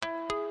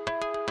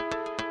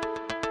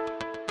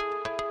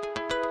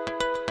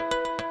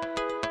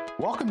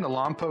Welcome to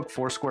Lompoc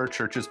Foursquare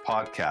Church's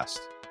podcast.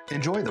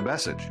 Enjoy the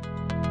message.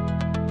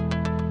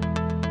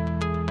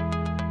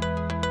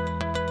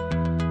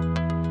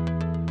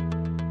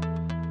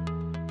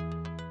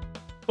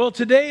 Well,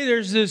 today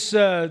there's this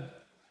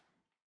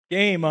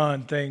game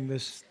on thing,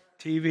 this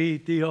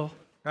TV deal,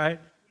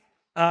 right?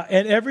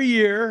 And every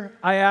year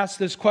I ask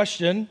this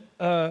question,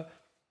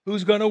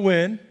 who's going to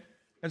win?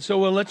 And so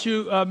we'll let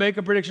you make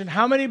a prediction.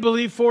 How many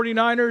believe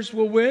 49ers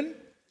will win?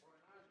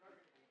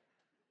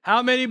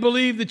 How many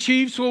believe the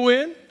Chiefs will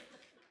win?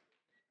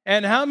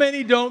 And how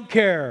many don't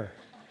care?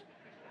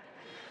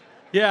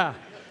 Yeah,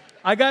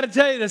 I got to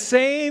tell you, the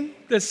same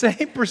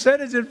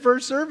percentage in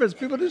first service.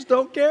 People just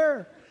don't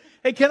care.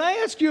 Hey, can I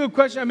ask you a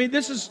question? I mean,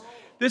 this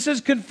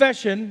is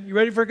confession. You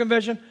ready for a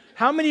confession?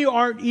 How many of you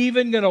aren't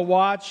even going to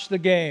watch the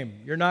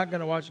game? You're not going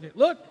to watch the game.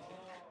 Look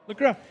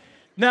around.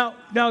 Now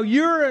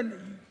you're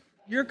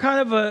kind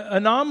of an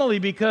anomaly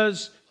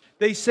because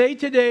they say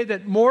today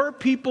that more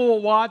people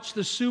will watch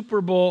the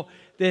Super Bowl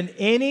than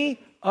any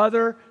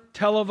other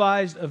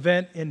televised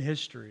event in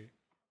history.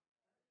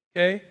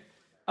 Okay?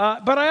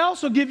 But I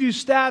also give you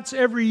stats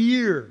every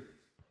year,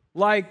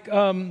 like,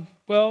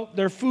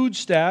 they're food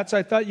stats.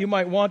 I thought you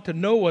might want to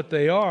know what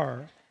they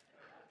are.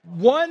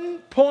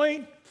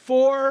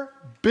 1.4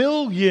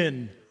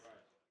 billion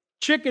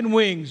chicken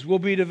wings will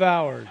be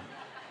devoured.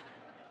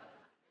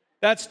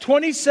 That's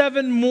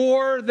 27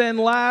 more than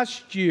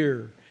last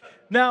year.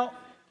 Now,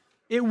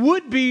 it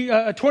would be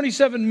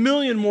 27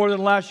 million more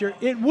than last year.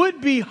 It would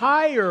be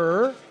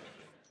higher,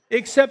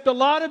 except a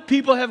lot of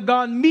people have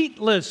gone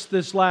meatless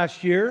this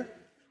last year.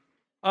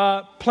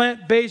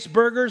 Plant-based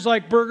burgers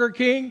like Burger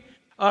King.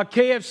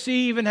 KFC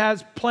even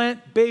has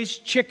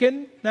plant-based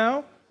chicken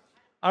now.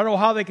 I don't know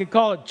how they could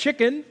call it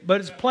chicken,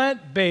 but it's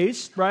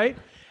plant-based, right?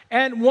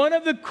 And one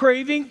of the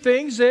craving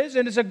things is,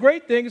 and it's a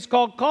great thing, it's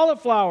called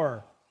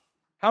cauliflower.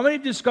 How many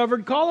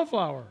discovered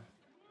cauliflower?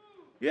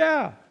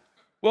 Yeah.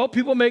 Well,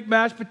 people make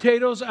mashed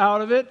potatoes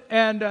out of it,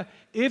 and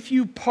if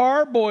you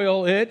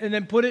parboil it and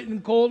then put it in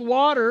cold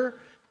water,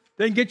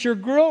 then get your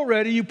grill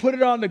ready. You put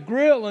it on the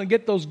grill and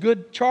get those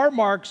good char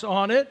marks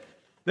on it.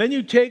 Then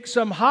you take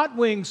some hot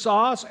wing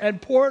sauce and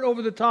pour it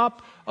over the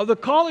top of the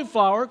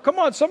cauliflower. Come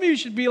on, some of you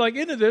should be like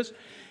into this.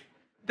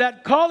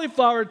 That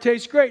cauliflower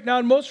tastes great. Now,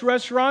 in most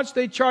restaurants,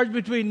 they charge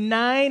between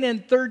 $9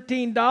 and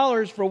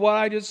 $13 for what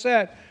I just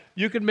said.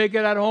 You can make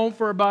it at home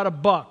for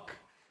about $1.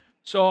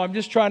 So I'm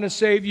just trying to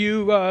save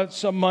you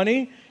some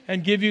money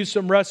and give you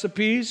some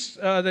recipes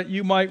that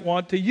you might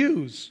want to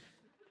use.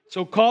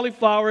 So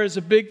cauliflower is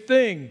a big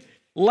thing.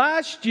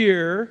 Last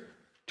year,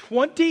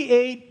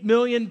 28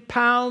 million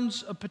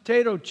pounds of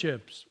potato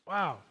chips.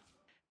 Wow.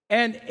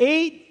 And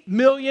 8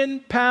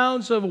 million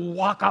pounds of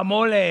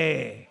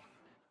guacamole.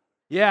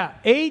 Yeah,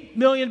 8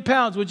 million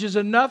pounds, which is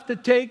enough to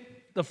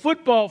take the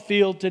football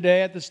field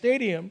today at the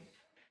stadium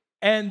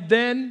and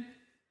then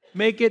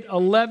make it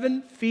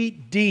 11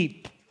 feet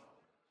deep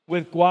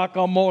with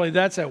guacamole.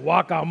 That's a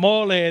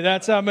guacamole.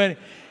 That's how many.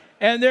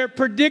 And they're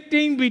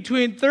predicting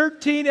between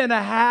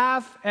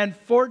 13.5 and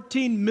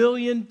 14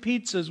 million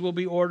pizzas will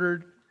be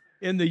ordered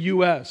in the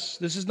U.S.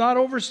 This is not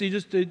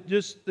overseas,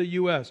 just the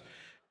U.S.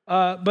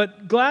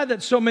 But glad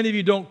that so many of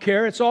you don't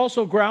care. It's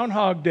also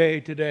Groundhog Day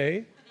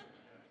today.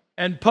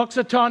 And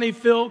Puxatawny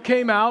Phil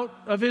came out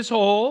of his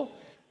hole,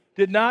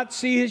 did not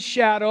see his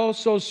shadow,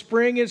 so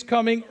spring is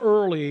coming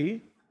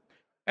early.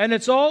 And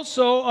it's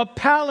also a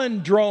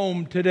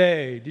palindrome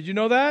today. Did you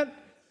know that?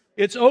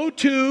 It's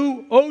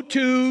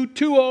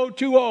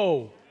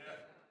 02/02/2020.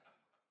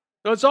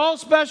 So it's all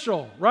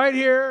special right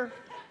here.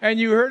 And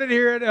you heard it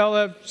here at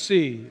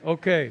LFC.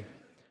 Okay.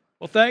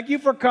 Well, thank you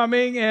for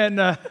coming. And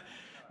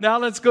now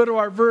let's go to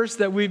our verse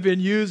that we've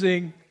been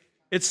using.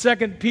 It's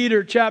 2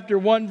 Peter chapter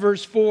 1,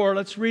 verse 4.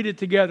 Let's read it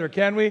together,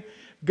 can we?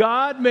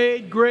 God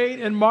made great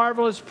and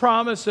marvelous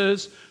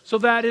promises so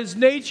that his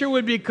nature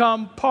would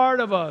become part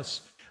of us.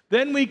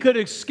 Then we could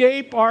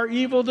escape our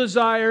evil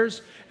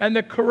desires and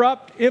the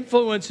corrupt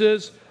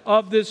influences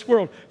of this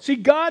world. See,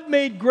 God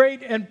made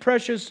great and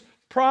precious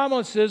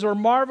promises or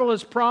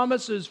marvelous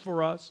promises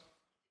for us.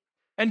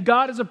 And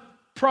God is a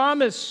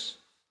promise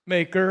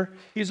maker.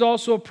 He's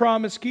also a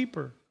promise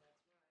keeper.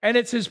 And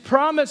it's his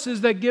promises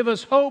that give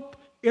us hope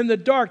in the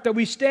dark, that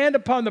we stand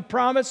upon the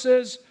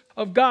promises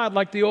of God,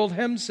 like the old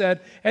hymn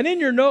said. And in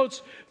your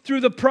notes,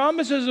 through the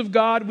promises of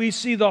God, we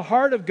see the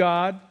heart of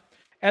God,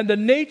 and the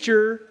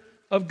nature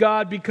of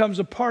God becomes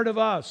a part of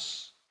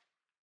us.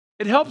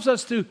 It helps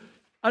us to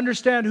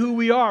understand who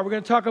we are. We're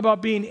going to talk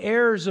about being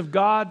heirs of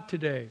God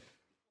today.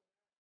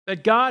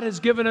 That God has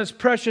given us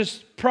precious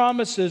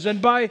promises. And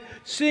by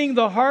seeing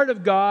the heart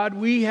of God,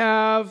 we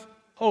have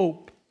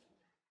hope.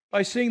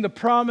 By seeing the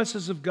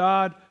promises of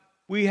God,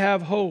 we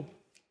have hope.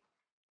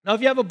 Now,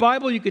 if you have a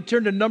Bible, you could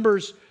turn to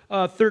Numbers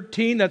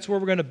 13. That's where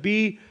we're going to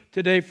be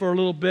today for a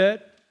little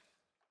bit.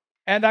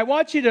 And I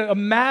want you to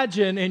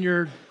imagine in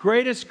your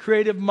greatest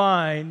creative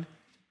mind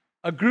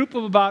a group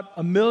of about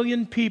 1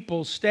 million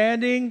people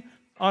standing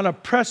on a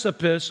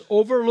precipice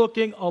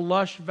overlooking a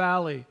lush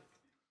valley.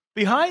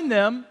 Behind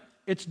them,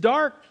 it's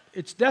dark,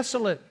 it's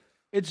desolate,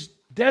 it's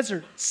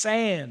desert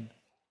sand.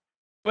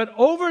 But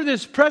over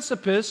this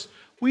precipice,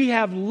 we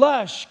have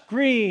lush,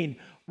 green,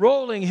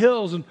 rolling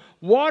hills and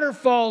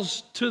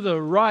waterfalls to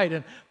the right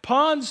and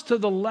ponds to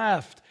the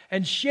left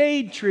and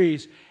shade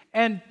trees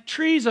and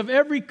trees of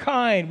every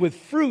kind with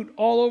fruit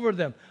all over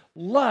them,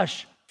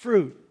 lush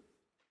fruit.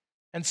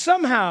 And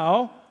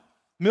somehow,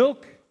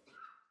 milk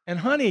and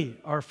honey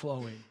are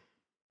flowing.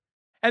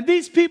 And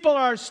these people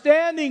are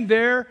standing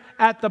there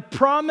at the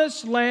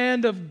promised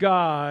land of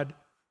God,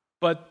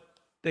 but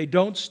they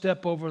don't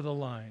step over the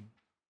line.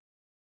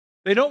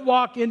 They don't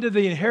walk into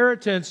the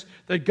inheritance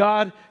that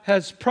God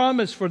has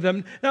promised for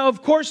them. Now,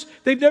 of course,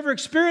 they've never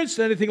experienced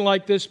anything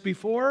like this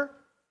before.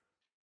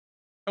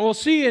 And we'll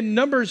see in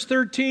Numbers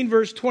 13,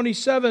 verse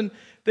 27,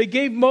 they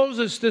gave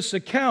Moses this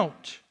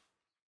account.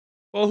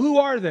 Well, who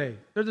are they?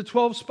 They're the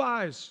 12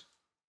 spies.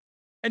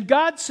 And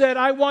God said,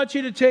 I want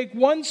you to take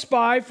one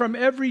spy from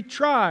every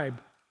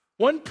tribe,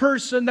 one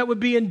person that would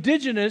be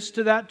indigenous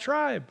to that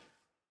tribe.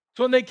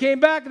 So when they came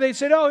back, they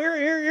said, oh,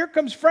 here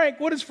comes Frank.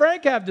 What does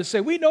Frank have to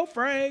say? We know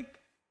Frank.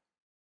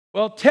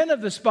 Well, 10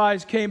 of the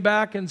spies came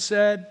back and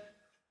said,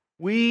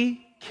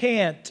 we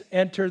can't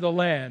enter the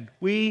land.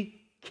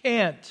 We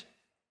can't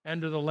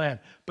enter the land.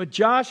 But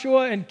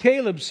Joshua and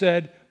Caleb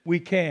said, we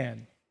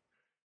can.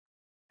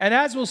 And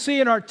as we'll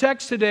see in our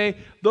text today,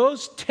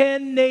 those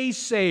 10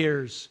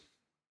 naysayers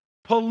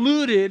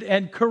polluted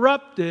and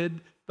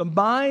corrupted the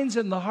minds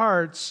and the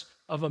hearts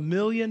of 1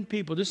 million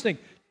people. Just think,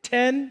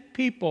 10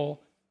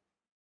 people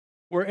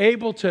were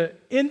able to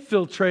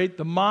infiltrate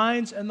the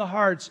minds and the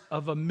hearts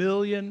of 1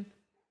 million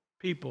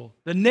people.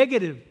 The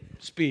negative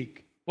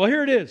speak. Well,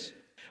 here it is.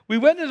 We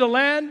went to the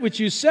land which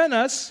you sent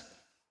us,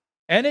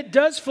 and it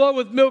does flow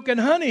with milk and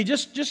honey,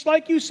 just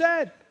like you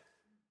said.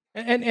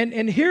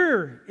 And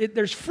here,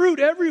 there's fruit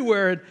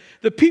everywhere.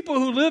 The people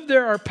who live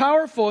there are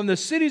powerful, and the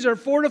cities are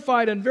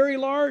fortified and very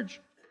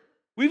large.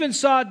 We even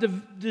saw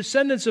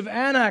descendants of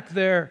Anak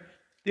there.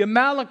 The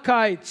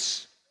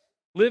Amalekites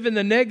live in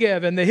the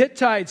Negev, and the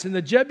Hittites, and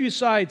the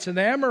Jebusites, and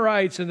the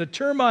Amorites, and the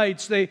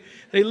termites. They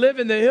live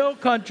in the hill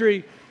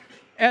country,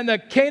 and the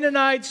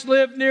Canaanites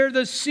live near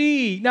the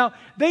sea. Now,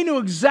 they knew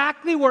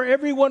exactly where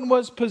everyone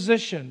was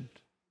positioned.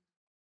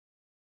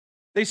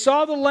 They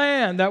saw the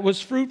land that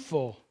was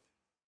fruitful.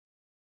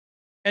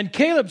 And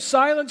Caleb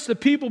silenced the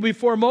people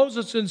before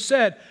Moses and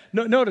said,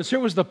 notice, here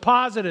was the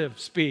positive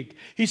speak.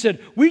 He said,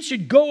 we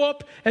should go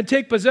up and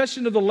take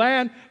possession of the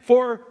land,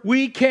 for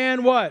we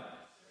can what?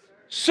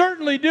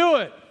 Certainly do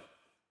it.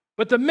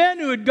 But the men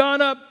who had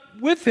gone up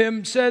with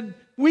him said,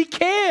 we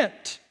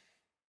can't.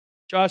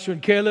 Joshua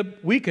and Caleb,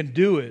 we can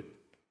do it.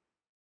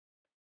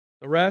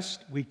 The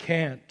rest, we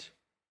can't.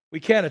 We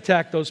can't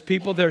attack those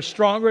people. They're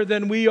stronger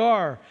than we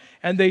are.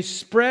 And they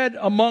spread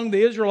among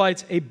the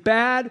Israelites a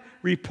bad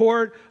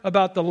report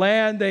about the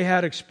land they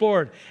had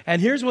explored.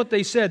 And here's what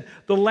they said.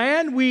 The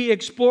land we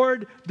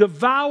explored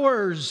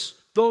devours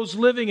those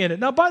living in it.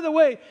 Now, by the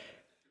way,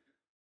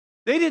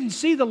 they didn't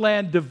see the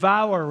land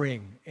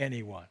devouring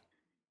anyone.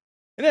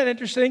 Isn't that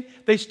interesting?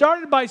 They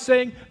started by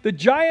saying, the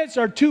giants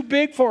are too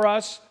big for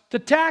us to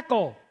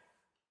tackle,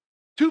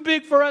 too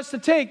big for us to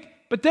take.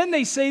 But then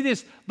they say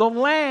this, the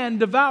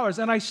land devours.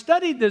 And I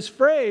studied this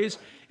phrase.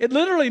 It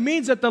literally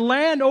means that the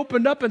land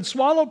opened up and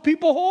swallowed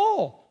people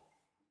whole.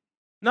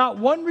 Not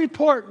one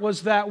report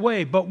was that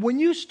way. But when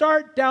you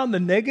start down the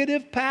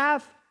negative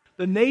path,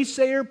 the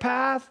naysayer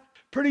path,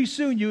 pretty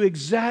soon you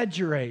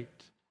exaggerate.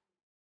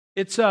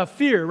 It's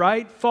fear,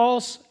 right?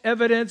 False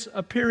evidence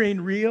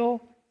appearing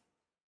real.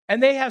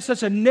 And they have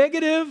such a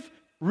negative,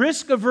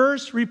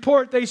 risk-averse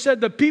report. They said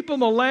the people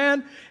in the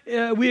land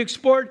we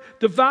explored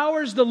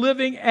devours the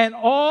living, and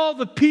all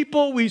the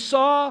people we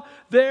saw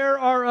there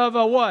are of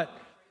a what?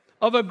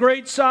 Of a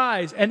great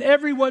size. And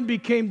everyone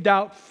became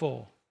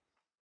doubtful.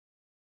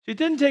 It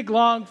didn't take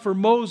long for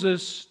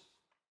Moses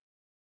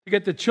to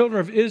get the children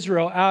of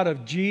Israel out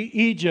of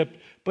Egypt,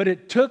 but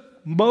it took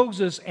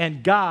Moses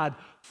and God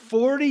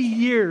 40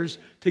 years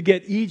to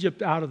get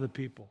Egypt out of the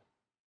people.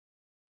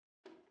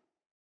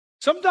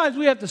 Sometimes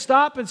we have to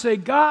stop and say,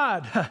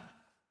 God,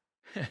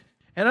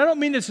 and I don't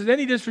mean this in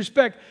any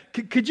disrespect,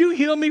 could you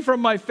heal me from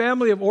my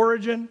family of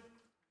origin?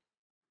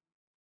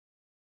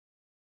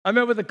 I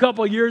met with a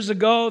couple years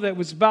ago that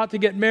was about to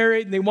get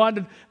married, and they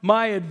wanted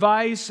my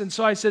advice. And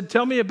so I said,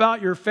 tell me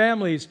about your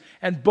families.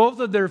 And both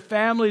of their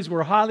families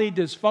were highly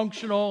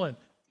dysfunctional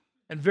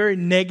and very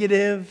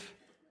negative,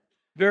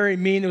 very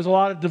mean. There was a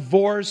lot of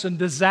divorce and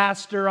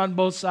disaster on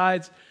both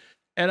sides.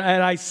 And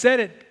I said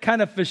it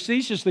kind of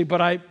facetiously,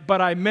 but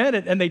I meant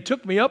it, and they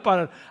took me up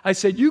on it. I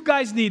said, you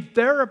guys need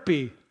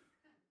therapy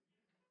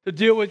to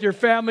deal with your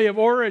family of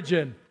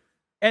origin.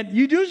 And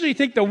you'd usually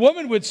think the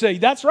woman would say,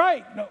 that's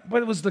right. No,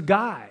 but it was the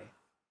guy.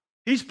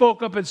 He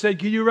spoke up and said,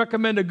 can you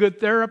recommend a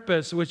good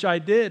therapist? Which I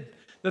did.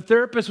 The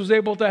therapist was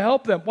able to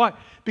help them. Why?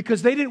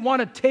 Because they didn't want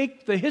to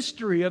take the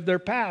history of their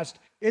past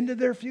into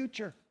their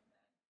future.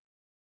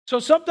 So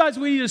sometimes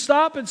we need to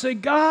stop and say,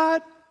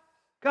 God,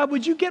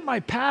 would you get my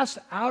past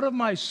out of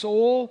my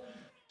soul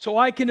so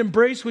I can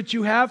embrace what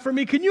you have for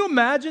me? Can you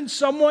imagine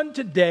someone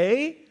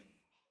today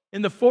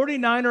in the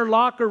 49er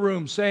locker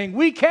room saying,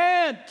 we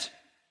can't.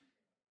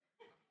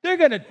 They're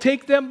going to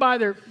take them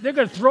they're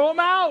going to throw them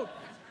out.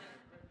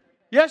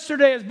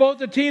 Yesterday, as both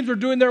the teams were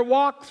doing their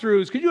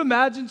walkthroughs, could you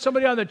imagine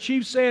somebody on the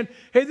Chiefs saying,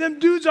 hey, them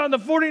dudes on the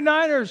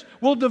 49ers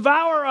will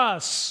devour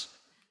us.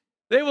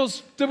 They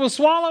will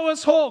swallow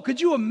us whole.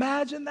 Could you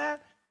imagine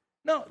that?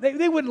 No,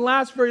 they wouldn't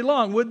last very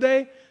long, would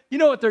they? You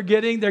know what they're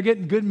getting? They're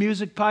getting good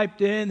music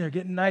piped in. They're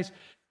getting nice.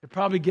 They're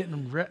probably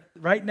getting,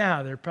 right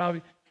now,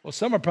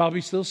 some are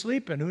probably still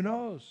sleeping. Who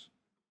knows?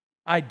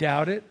 I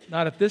doubt it.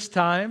 Not at this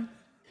time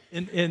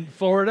in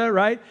Florida,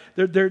 right?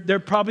 They're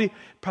probably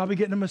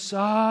getting a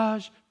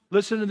massage,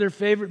 listening to their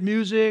favorite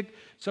music.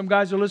 Some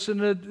guys are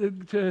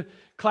listening to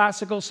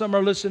classical. Some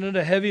are listening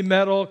to heavy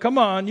metal. Come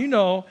on,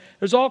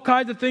 there's all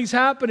kinds of things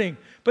happening.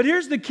 But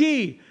here's the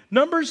key.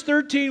 Numbers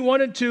 13,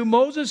 1 and 2,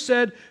 Moses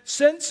said,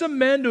 send some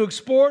men to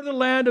explore the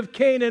land of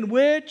Canaan,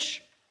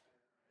 which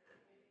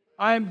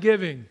I am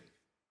giving.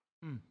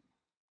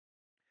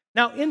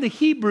 Now, in the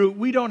Hebrew,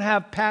 we don't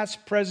have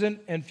past, present,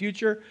 and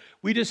future.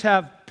 We just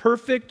have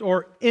perfect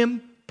or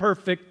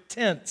imperfect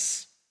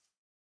tense.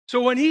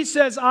 So when he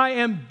says, I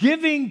am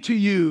giving to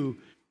you,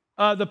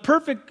 the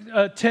perfect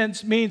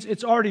tense means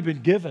it's already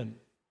been given.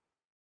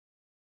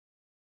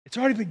 It's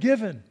already been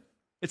given.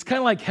 It's kind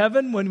of like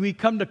heaven. When we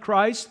come to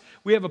Christ,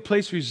 we have a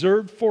place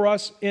reserved for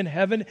us in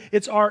heaven.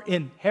 It's our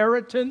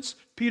inheritance,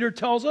 Peter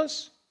tells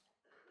us.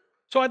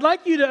 So I'd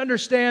like you to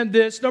understand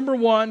this. Number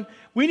one,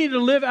 we need to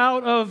live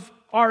out of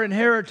our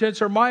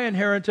inheritance or my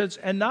inheritance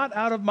and not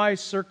out of my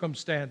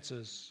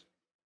circumstances.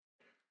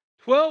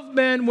 12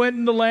 men went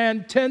in the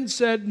land. 10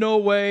 said no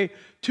way.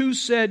 2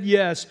 said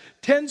yes.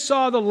 10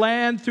 saw the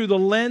land through the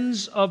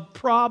lens of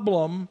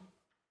problem,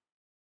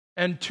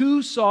 and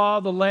 2 saw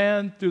the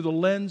land through the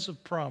lens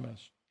of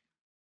promise.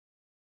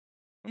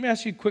 Let me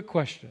ask you a quick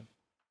question.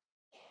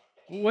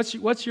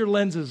 What's your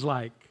lenses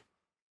like?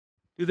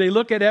 Do they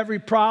look at every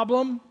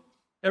problem,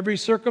 every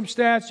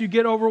circumstance you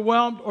get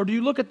overwhelmed, or do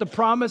you look at the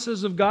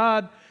promises of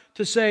God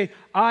to say,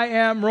 I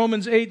am,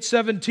 Romans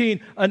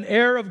 8:17, an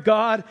heir of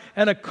God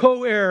and a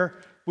co-heir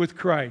with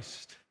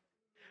Christ?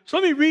 So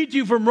let me read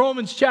you from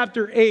Romans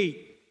chapter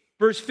 8,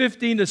 verse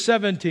 15 to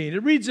 17.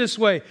 It reads this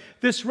way: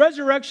 this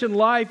resurrection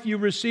life you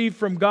receive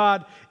from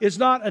God is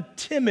not a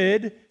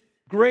timid,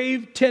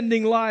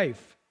 grave-tending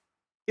life.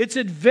 It's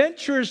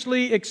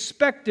adventurously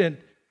expectant,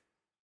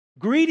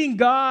 greeting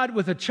God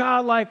with a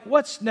childlike,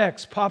 what's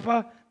next,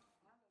 Papa?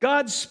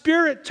 God's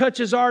Spirit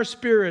touches our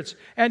spirits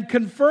and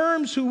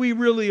confirms who we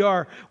really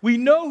are. We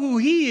know who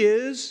He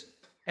is,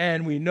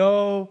 and we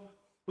know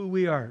who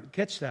we are.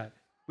 Catch that.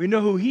 We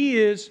know who He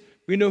is,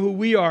 we know who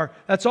we are.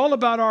 That's all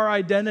about our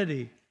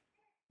identity.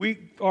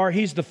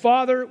 He's the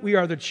Father, we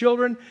are the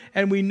children,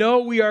 and we know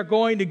we are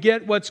going to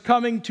get what's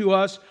coming to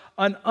us,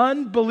 an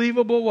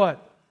unbelievable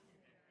what?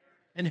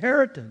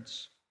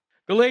 Inheritance.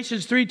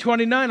 Galatians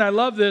 3:29, I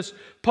love this.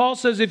 Paul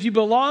says, if you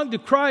belong to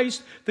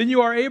Christ, then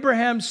you are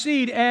Abraham's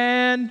seed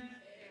and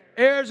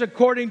heirs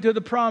according to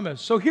the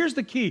promise. So here's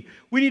the key.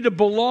 We need to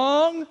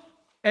belong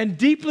and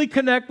deeply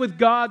connect with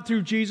God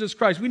through Jesus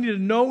Christ. We need to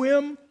know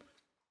Him.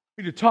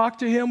 We need to talk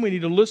to Him. We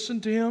need to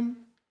listen to Him.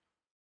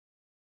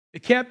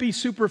 It can't be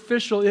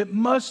superficial. It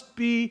must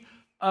be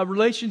a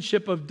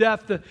relationship of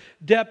depth.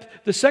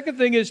 The second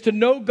thing is to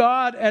know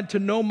God and to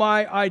know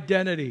my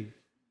identity.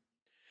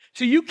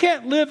 So you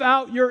can't live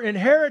out your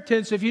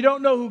inheritance if you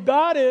don't know who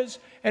God is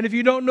and if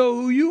you don't know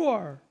who you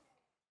are.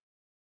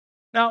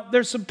 Now,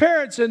 there's some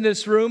parents in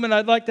this room, and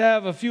I'd like to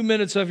have a few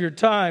minutes of your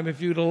time, if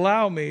you'd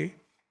allow me.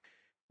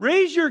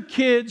 Raise your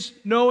kids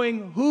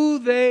knowing who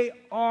they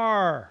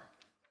are.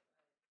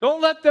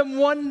 Don't let them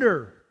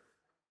wonder.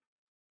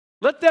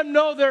 Let them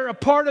know they're a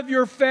part of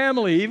your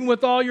family, even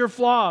with all your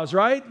flaws,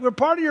 right? We're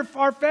part of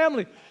our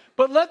family.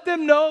 But let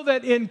them know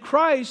that in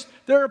Christ,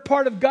 they're a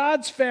part of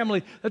God's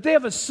family, that they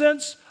have a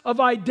sense of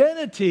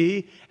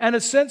identity and a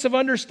sense of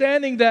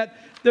understanding that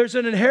there's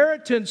an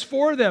inheritance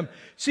for them.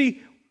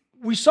 See,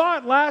 we saw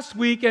it last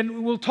week,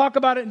 and we'll talk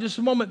about it in just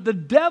a moment. The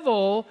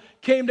devil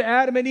came to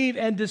Adam and Eve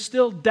and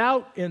distilled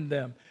doubt in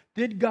them.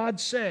 Did God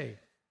say?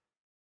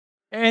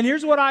 And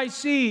here's what I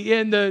see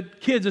in the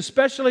kids,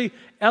 especially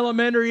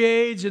elementary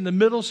age and the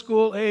middle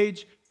school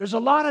age. There's a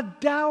lot of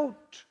doubt.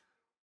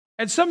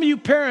 And some of you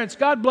parents,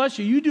 God bless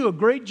you, you do a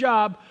great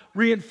job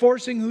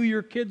reinforcing who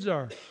your kids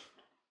are.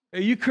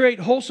 You create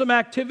wholesome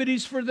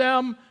activities for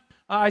them.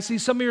 I see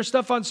some of your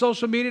stuff on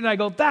social media, and I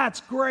go, that's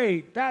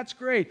great, that's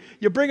great.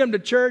 You bring them to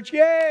church,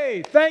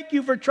 yay, thank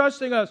you for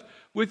trusting us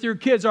with your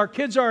kids. Our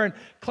kids are in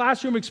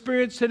classroom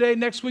experience today.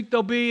 Next week,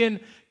 they'll be in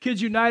Kids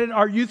United.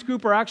 Our youth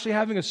group are actually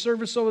having a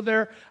service over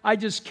there. I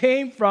just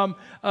came from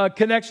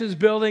Connections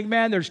Building.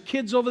 Man, there's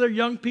kids over there,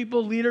 young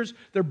people, leaders.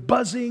 They're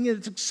buzzing.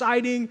 It's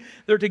exciting.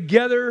 They're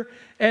together.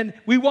 And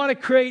we want to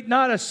create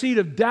not a seed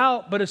of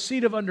doubt, but a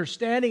seed of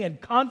understanding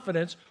and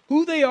confidence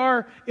who they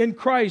are in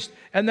Christ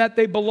and that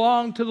they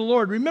belong to the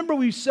Lord. Remember,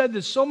 we've said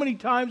this so many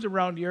times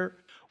around here.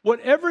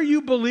 Whatever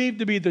you believe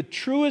to be the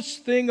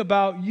truest thing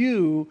about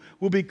you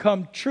will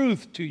become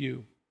truth to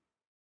you.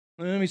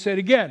 Let me say it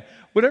again.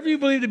 Whatever you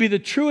believe to be the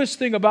truest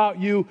thing about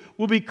you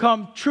will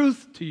become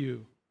truth to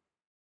you.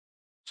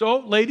 So,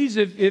 ladies,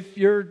 if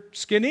you're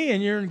skinny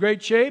and you're in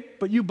great shape,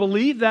 but you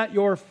believe that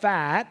you're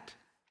fat,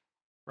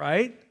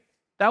 right?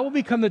 That will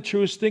become the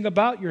truest thing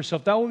about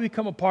yourself. That will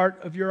become a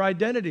part of your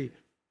identity.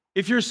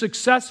 If you're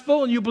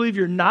successful and you believe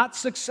you're not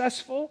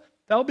successful,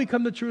 that will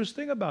become the truest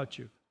thing about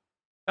you.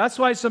 That's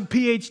why some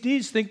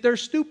PhDs think they're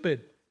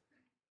stupid.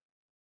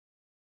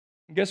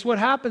 And guess what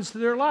happens to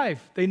their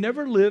life? They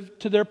never live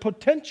to their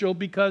potential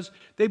because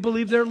they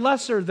believe they're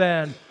lesser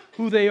than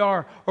who they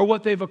are or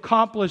what they've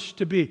accomplished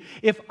to be.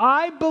 If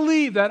I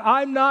believe that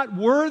I'm not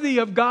worthy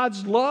of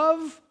God's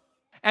love,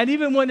 and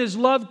even when His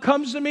love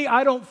comes to me,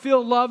 I don't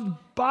feel loved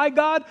by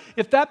God,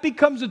 if that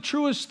becomes the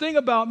truest thing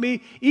about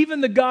me, even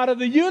the God of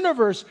the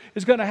universe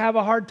is going to have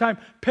a hard time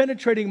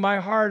penetrating my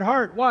hard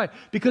heart. Why?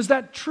 Because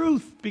that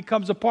truth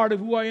becomes a part of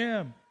who I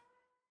am.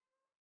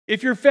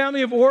 If your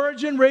family of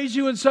origin raised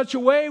you in such a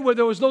way where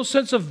there was no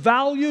sense of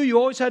value, you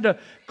always had to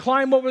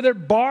climb over their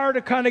bar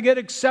to kind of get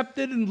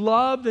accepted and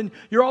loved, and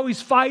you're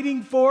always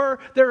fighting for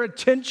their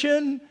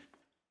attention,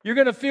 you're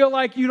going to feel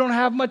like you don't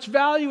have much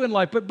value in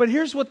life. But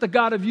here's what the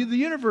God of the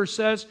universe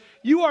says.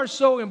 You are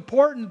so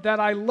important that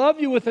I love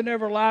you with an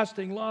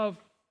everlasting love.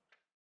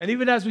 And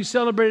even as we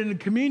celebrated in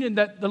communion,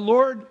 that the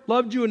Lord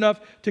loved you enough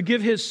to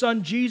give His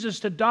Son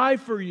Jesus to die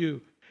for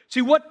you.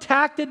 See, what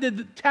tactic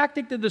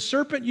did the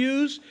serpent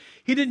use?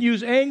 He didn't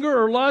use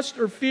anger or lust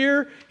or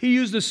fear. He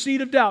used the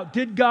seed of doubt.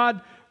 Did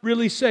God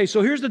really say?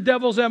 So here's the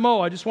devil's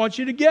MO. I just want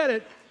you to get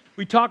it.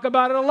 We talk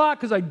about it a lot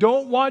because I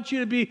don't want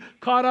you to be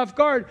caught off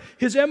guard.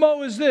 His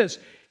MO is this: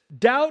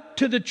 doubt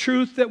to the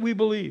truth that we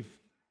believe.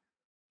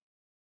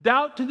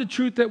 Doubt to the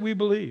truth that we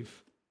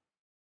believe.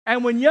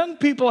 And when young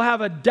people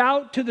have a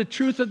doubt to the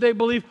truth that they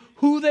believe,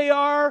 who they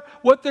are,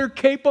 what they're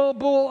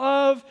capable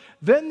of,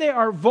 then they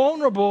are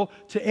vulnerable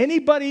to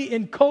anybody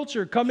in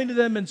culture coming to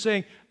them and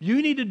saying,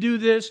 you need to do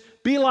this,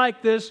 be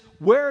like this,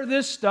 wear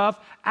this stuff,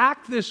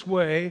 act this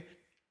way,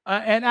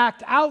 and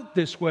act out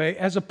this way,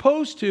 as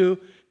opposed to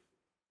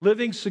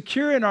living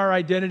secure in our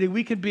identity.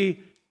 We could be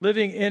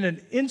living in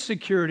an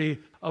insecurity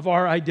of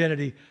our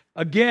identity.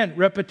 Again,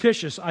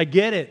 repetitious, I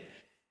get it.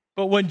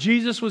 But when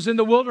Jesus was in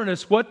the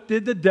wilderness, what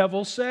did the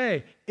devil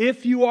say?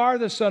 If you are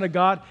the Son of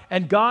God,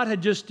 and God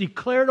had just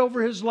declared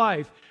over his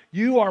life,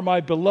 you are my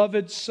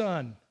beloved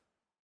Son.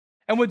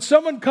 And when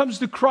someone comes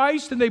to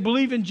Christ and they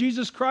believe in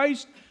Jesus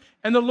Christ,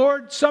 and the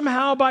Lord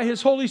somehow by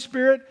His Holy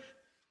Spirit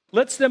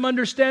lets them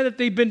understand that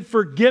they've been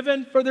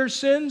forgiven for their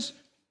sins,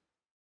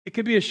 it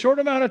could be a short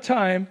amount of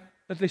time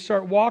that they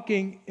start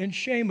walking in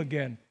shame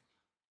again,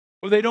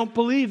 or they don't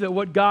believe that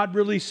what God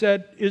really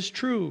said is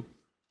true.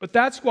 But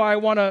that's why I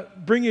want to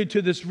bring you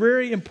to this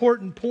very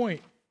important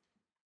point.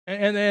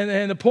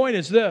 And the point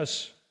is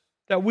this,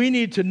 that we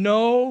need to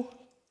know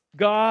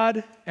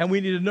God, and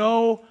we need to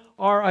know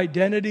our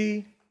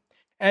identity,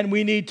 and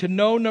we need to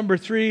know, number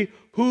 3,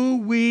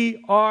 who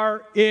we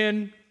are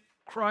in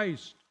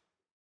Christ.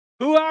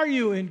 Who are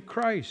you in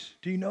Christ?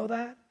 Do you know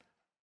that?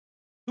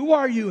 Who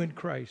are you in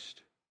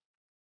Christ?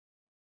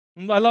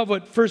 I love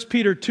what 1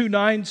 Peter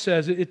 2:9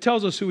 says. It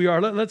tells us who we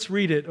are. Let's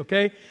read it,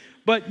 okay?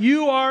 But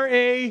you are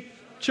a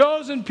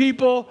chosen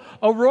people,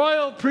 a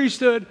royal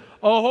priesthood,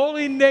 a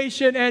holy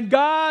nation, and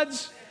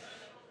God's,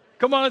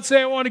 come on, let's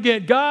say it one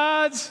again,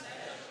 God's,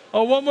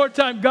 oh, one more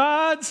time,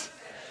 God's,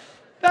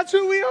 that's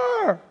who we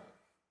are.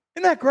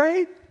 Isn't that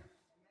great?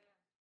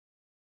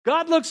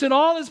 God looks in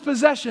all His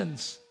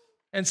possessions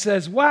and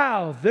says,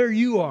 wow, there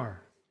you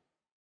are.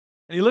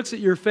 And He looks at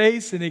your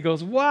face and He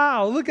goes,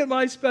 wow, look at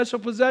my special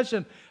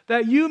possession,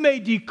 that you may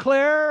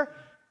declare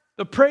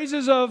the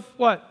praises of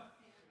what?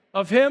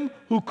 Of Him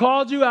who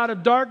called you out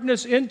of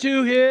darkness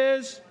into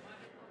His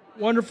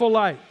wonderful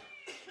light.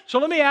 So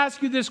let me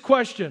ask you this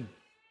question,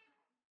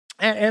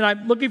 and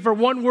I'm looking for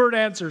one-word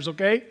answers,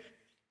 okay?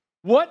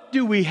 What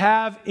do we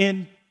have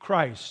in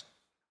Christ?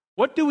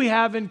 What do we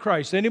have in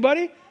Christ?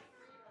 Anybody?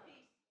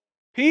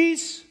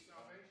 Peace,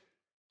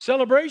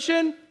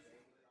 celebration,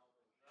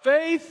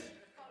 faith,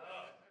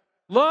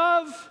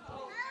 love,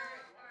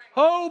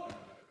 hope,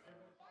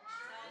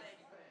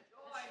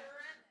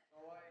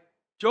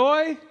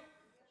 joy,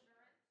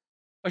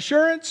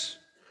 assurance,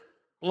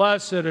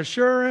 blessed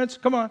assurance.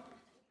 Come on.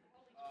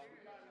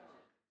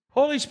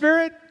 Holy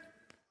Spirit.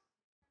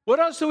 What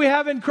else do we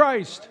have in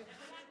Christ?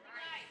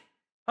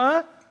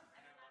 Huh?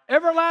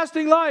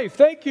 Everlasting life.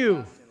 Thank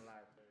you.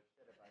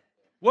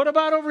 What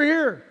about over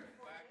here?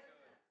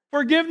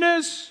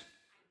 Forgiveness.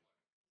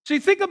 See,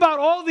 think about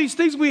all these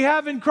things we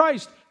have in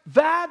Christ.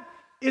 That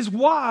is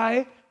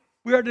why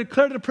we are to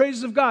declare the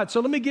praises of God. So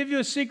let me give you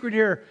a secret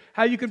here,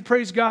 how you can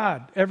praise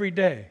God every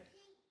day.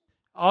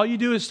 All you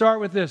do is start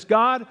with this.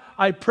 God,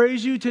 I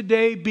praise you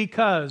today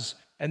because,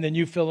 and then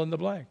you fill in the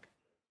blank.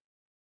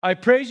 I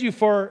praise you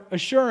for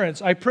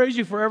assurance. I praise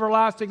you for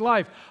everlasting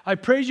life. I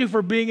praise you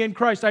for being in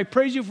Christ. I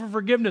praise you for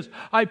forgiveness.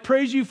 I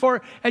praise you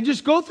for, and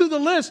just go through the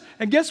list.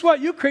 And guess what?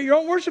 You create your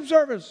own worship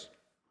service.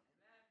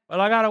 Well,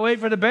 I got to wait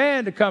for the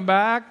band to come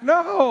back.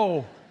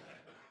 No.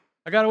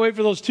 I got to wait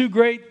for those 2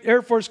 great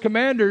Air Force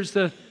commanders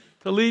to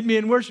to lead me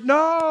in worship.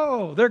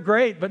 No, they're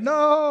great, but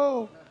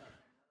no.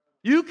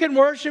 You can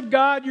worship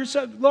God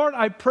yourself. Lord,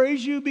 I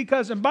praise you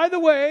because, and by the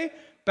way,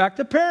 back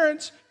to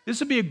parents, this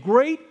would be a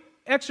great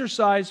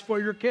exercise for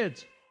your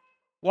kids.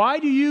 Why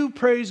do you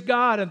praise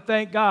God and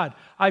thank God?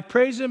 I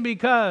praise Him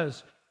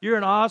because you're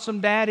an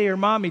awesome daddy or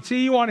mommy.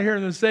 See, you want to hear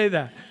them say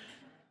that.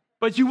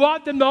 But you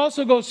want them to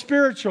also go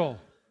spiritual.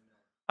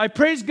 I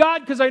praise God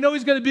because I know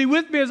He's going to be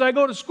with me as I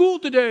go to school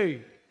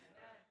today.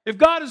 If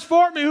God is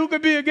for me, who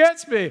could be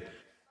against me?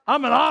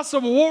 I'm an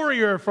awesome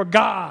warrior for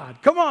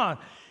God. Come on.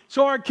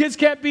 So our kids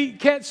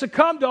can't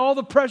succumb to all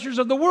the pressures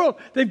of the world.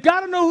 They've got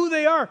to know who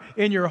they are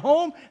in your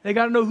home. They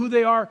got to know who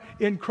they are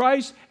in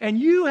Christ. And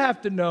you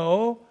have to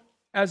know,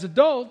 as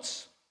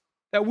adults,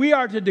 that we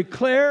are to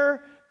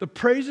declare the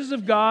praises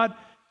of God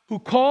who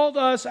called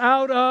us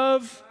out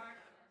of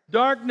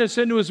darkness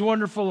into His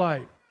wonderful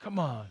light. Come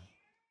on.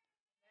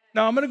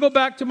 Now, I'm going to go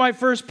back to my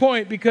first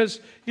point because,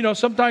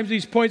 sometimes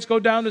these points go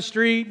down the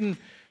street and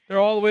they're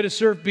all the way to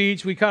Surf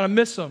Beach. We kind of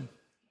miss them.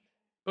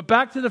 But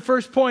back to the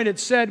first point, it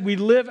said, we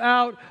live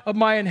out of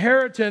my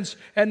inheritance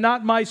and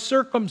not my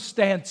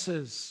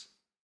circumstances.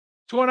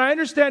 So when I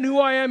understand who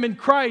I am in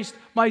Christ,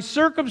 my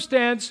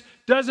circumstance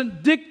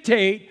doesn't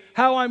dictate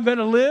how I'm going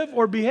to live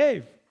or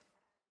behave.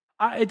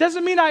 It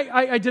doesn't mean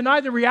I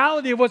deny the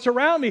reality of what's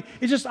around me.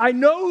 It's just I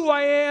know who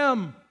I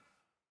am.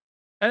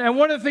 And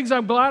one of the things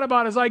I'm glad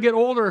about as I get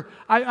older,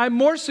 I'm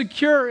more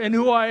secure in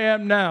who I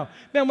am now.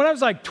 Man, when I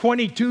was like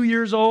 22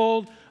 years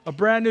old, a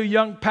brand new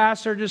young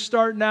pastor just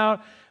starting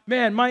out,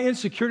 man, my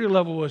insecurity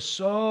level was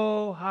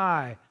so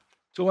high.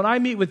 So when I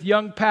meet with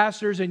young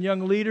pastors and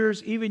young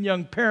leaders, even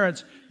young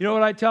parents, you know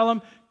what I tell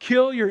them?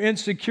 Kill your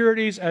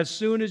insecurities as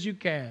soon as you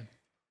can.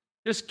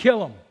 Just kill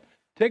them.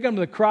 Take them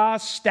to the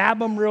cross, stab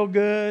them real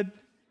good,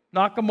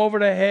 knock them over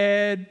the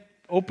head,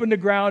 open the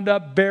ground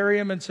up, bury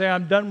them, and say,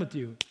 I'm done with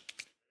you.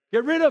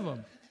 Get rid of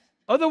them.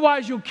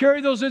 Otherwise, you'll carry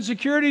those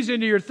insecurities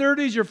into your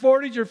 30s, your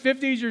 40s, your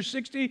 50s, your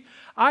 60s.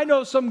 I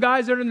know some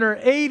guys that are in their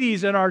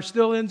 80s and are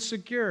still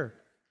insecure.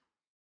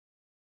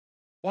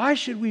 Why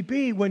should we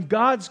be when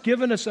God's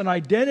given us an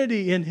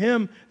identity in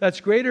Him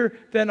that's greater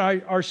than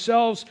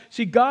ourselves?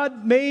 See,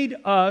 God made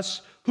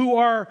us who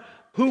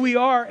we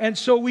are, and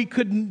so we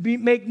could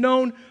make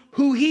known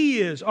who He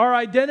is. Our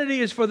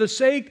identity is for the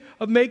sake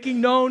of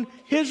making known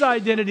His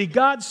identity.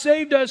 God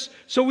saved us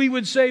so we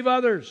would save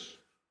others.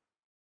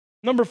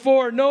 Number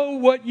 4, know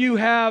what you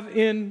have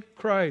in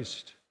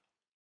Christ.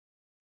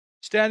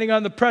 Standing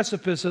on the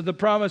precipice of the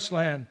promised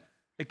land.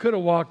 They could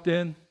have walked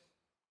in,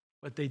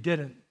 but they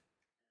didn't.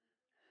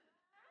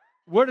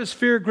 Where does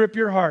fear grip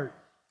your heart?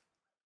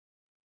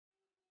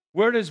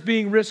 Where does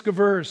being risk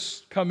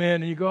averse come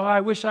in? And you go,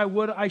 I wish I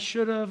would, I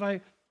should have,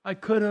 I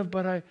could have,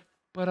 but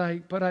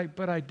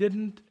I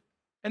didn't.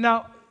 And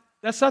now,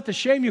 that's not to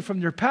shame you from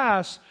your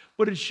past.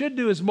 What it should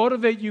do is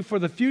motivate you for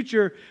the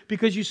future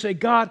because you say,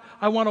 God,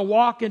 I want to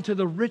walk into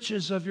the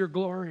riches of your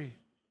glory.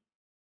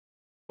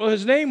 Well,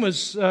 his name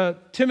was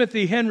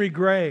Timothy Henry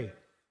Gray,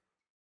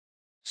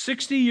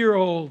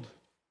 60-year-old.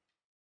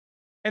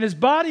 And his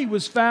body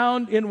was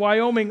found in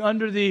Wyoming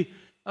under the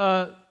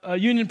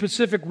Union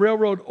Pacific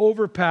Railroad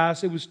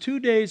overpass. It was 2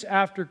 days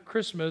after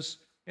Christmas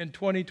in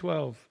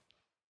 2012.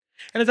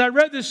 And as I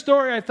read this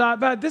story, I thought,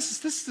 man,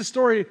 this is the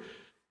story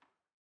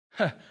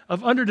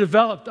of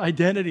underdeveloped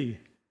identity.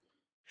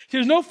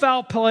 There's no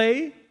foul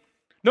play,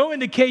 no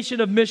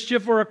indication of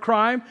mischief or a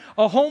crime,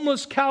 a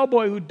homeless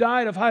cowboy who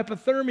died of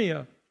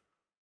hypothermia.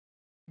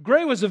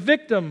 Gray was a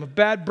victim of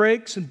bad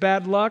breaks and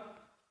bad luck,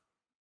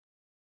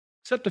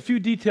 except a few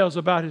details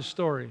about his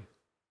story.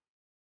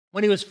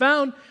 When he was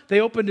found,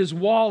 they opened his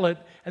wallet,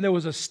 and there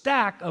was a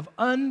stack of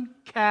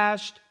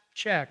uncashed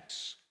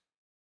checks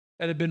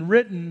that had been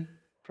written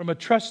from a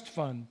trust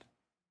fund.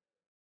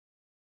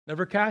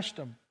 Never cashed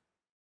them.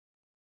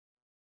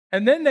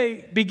 And then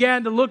they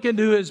began to look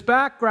into his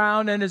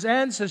background and his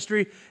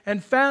ancestry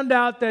and found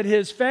out that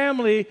his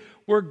family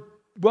were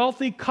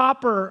wealthy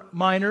copper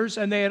miners,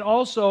 and they had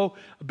also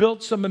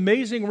built some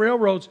amazing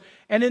railroads.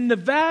 And in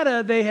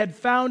Nevada, they had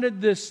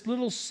founded this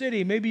little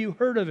city, maybe you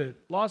heard of it,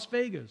 Las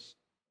Vegas.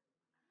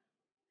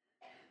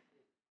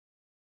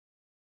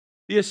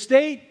 The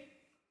estate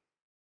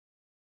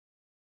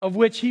of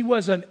which he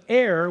was an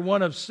heir,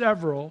 one of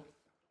several,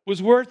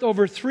 was worth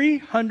over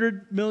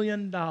 $300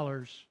 million.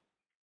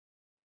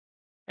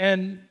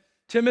 And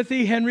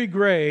Timothy Henry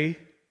Gray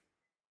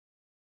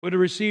would have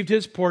received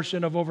his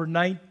portion of over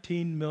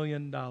 $19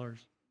 million.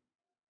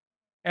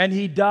 And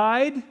he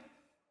died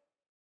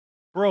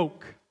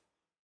broke,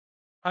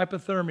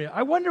 hypothermia.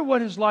 I wonder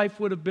what his life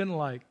would have been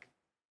like.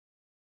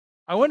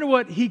 I wonder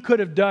what he could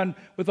have done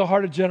with a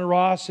heart of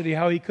generosity,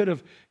 how he could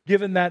have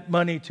given that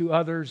money to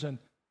others, and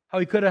how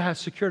he could have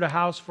secured a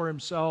house for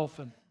himself.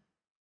 And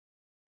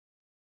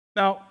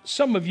now,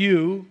 some of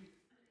you,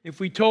 if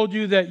we told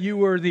you that you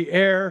were the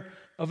heir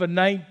of a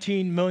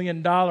 $19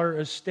 million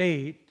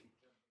estate,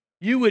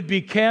 you would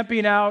be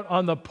camping out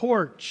on the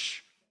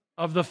porch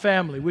of the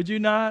family, would you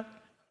not?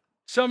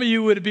 Some of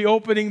you would be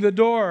opening the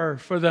door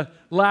for the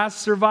last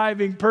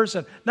surviving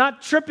person.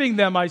 Not tripping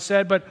them, I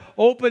said, but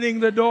opening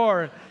the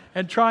door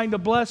and trying to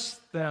bless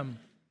them.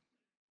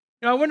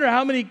 I wonder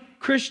how many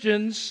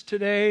Christians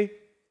today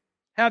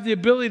have the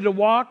ability to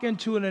walk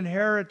into an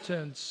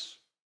inheritance,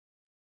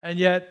 and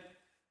yet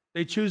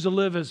they choose to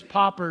live as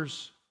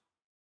paupers.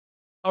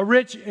 A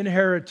rich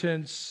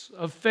inheritance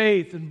of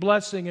faith and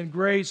blessing and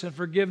grace and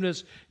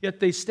forgiveness, yet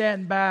they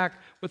stand back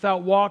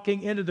without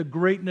walking into the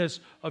greatness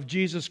of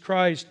Jesus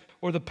Christ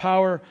or the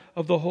power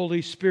of the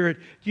Holy Spirit.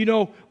 You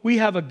know, we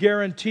have a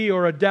guarantee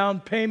or a down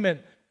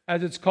payment,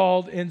 as it's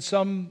called in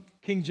some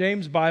King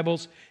James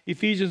Bibles,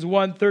 Ephesians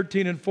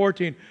 1:13 and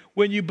 14.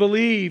 When you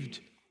believed,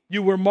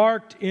 you were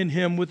marked in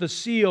Him with a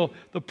seal,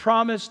 the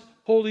promised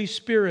Holy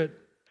Spirit,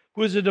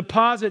 who is a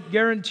deposit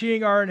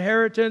guaranteeing our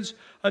inheritance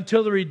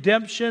until the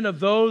redemption of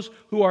those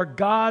who are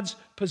God's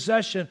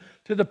possession,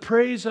 to the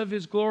praise of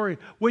His glory.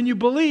 When you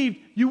believed,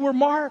 you were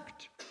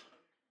marked.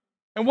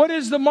 And what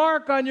is the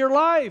mark on your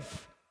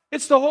life?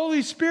 It's the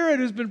Holy Spirit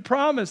who's been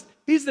promised.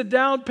 He's the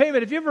down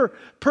payment. If you ever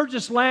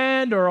purchase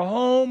land or a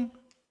home,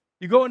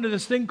 you go into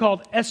this thing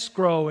called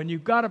escrow, and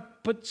you've got to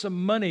put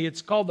some money.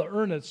 It's called the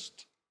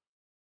earnest.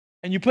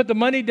 And you put the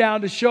money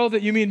down to show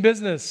that you mean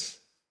business.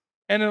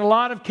 And in a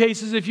lot of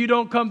cases, if you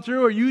don't come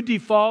through or you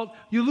default,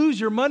 you lose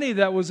your money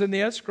that was in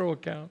the escrow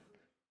account.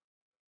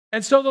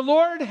 And so the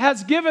Lord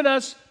has given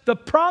us the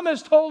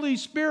promised Holy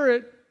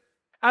Spirit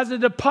as a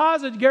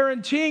deposit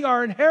guaranteeing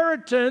our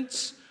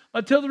inheritance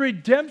until the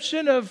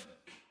redemption of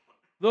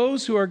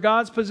those who are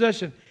God's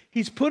possession.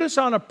 He's put us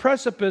on a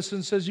precipice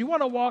and says, you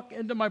want to walk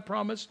into my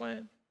promised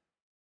land?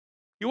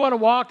 You want to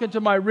walk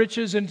into my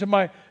riches, into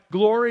my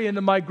glory,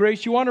 into my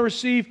grace? You want to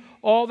receive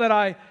all that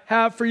I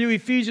have for you?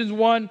 Ephesians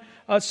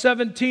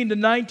 1:17 to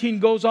 19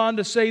 goes on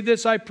to say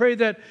this: I pray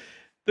that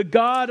the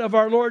God of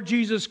our Lord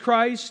Jesus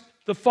Christ,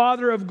 the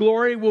Father of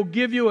glory, will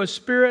give you a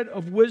spirit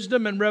of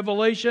wisdom and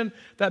revelation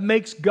that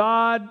makes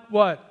God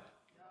what?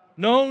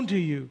 Known to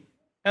you.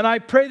 And I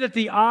pray that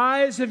the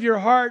eyes of your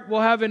heart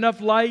will have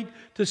enough light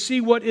to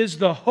see what is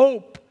the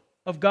hope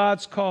of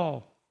God's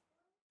call,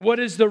 what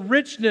is the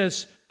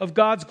richness of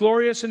God's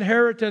glorious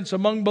inheritance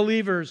among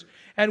believers,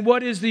 and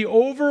what is the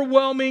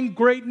overwhelming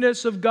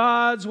greatness of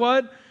God's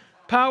what?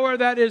 Power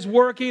that is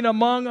working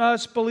among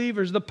us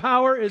believers. The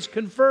power is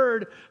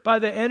conferred by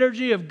the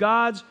energy of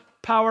God's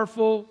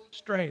powerful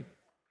strength.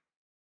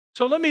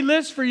 So let me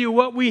list for you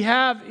what we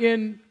have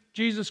in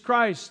Jesus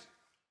Christ.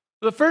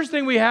 The first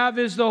thing we have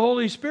is the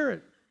Holy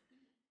Spirit.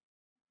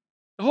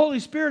 The Holy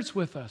Spirit's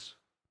with us.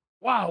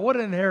 Wow, what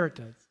an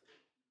inheritance.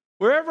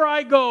 Wherever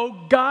I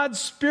go, God's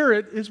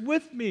Spirit is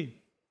with me.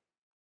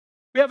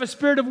 We have a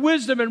spirit of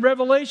wisdom and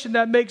revelation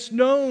that makes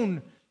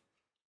known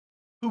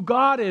who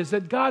God is,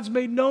 that God's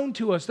made known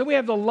to us. Then we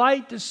have the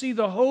light to see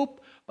the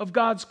hope of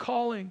God's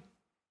calling.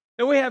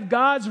 Then we have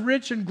God's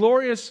rich and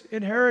glorious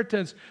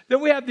inheritance. Then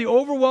we have the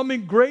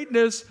overwhelming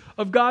greatness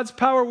of God's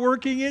power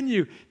working in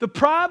you. The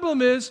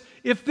problem is,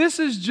 if this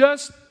is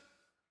just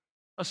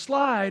a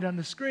slide on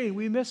the screen,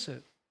 we miss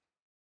it.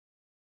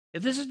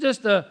 If this is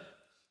just a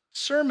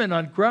sermon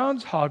on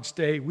Groundhog's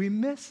Day, we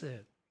miss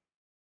it.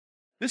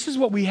 This is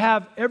what we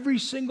have every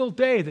single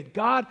day, that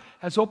God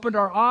has opened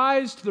our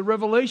eyes to the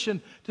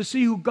revelation to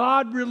see who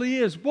God really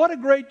is. What a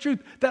great truth,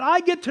 that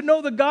I get to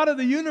know the God of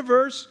the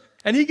universe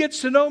and He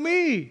gets to know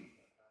me.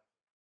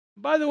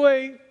 By the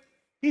way,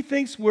 He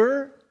thinks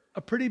we're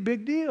a pretty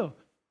big deal.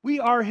 We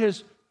are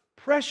His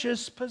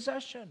precious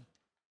possession.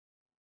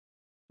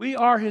 We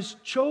are His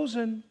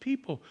chosen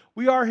people.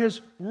 We are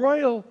His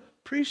royal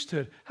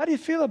priesthood. How do you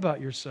feel about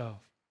yourself?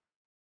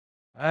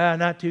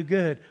 Not too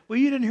good. Well,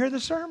 you didn't hear the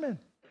sermon.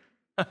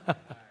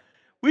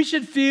 We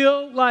should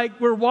feel like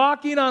we're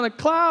walking on a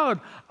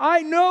cloud.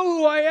 I know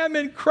who I am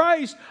in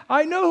Christ.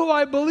 I know who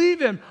I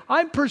believe in.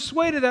 I'm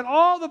persuaded that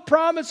all the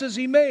promises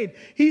He made,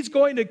 He's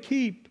going to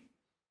keep.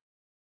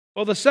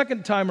 Well, the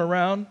second time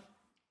around,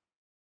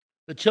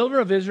 the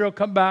children of Israel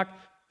come back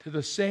to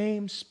the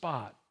same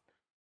spot.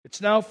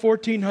 It's now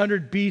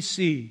 1400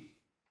 BC.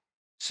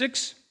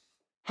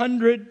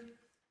 600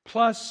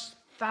 plus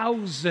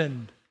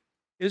thousand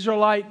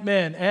Israelite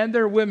men and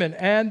their women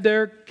and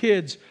their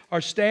kids are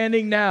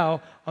standing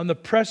now on the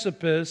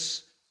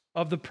precipice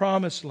of the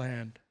promised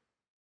land.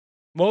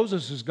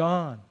 Moses is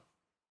gone.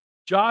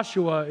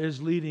 Joshua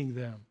is leading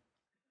them.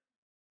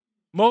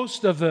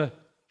 Most of the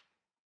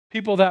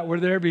people that were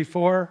there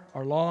before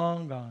are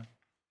long gone.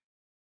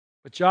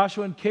 But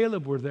Joshua and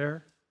Caleb were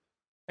there.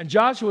 And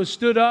Joshua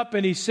stood up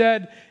and he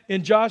said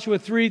in Joshua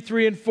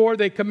 3 and 4,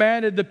 they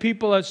commanded the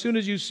people, as soon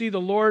as you see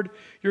the Lord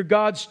your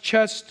God's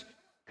chest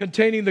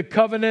containing the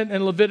covenant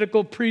and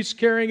Levitical priests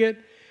carrying it,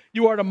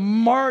 you are to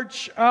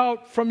march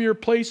out from your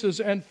places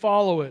and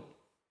follow it.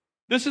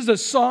 This is a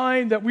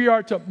sign that we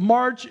are to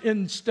march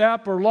in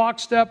step or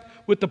lockstep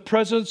with the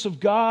presence of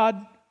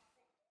God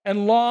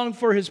and long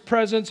for His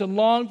presence and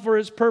long for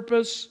His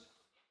purpose.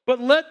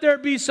 But let there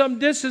be some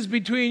distance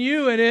between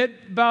you and it,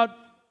 about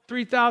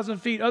 3,000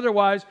 feet.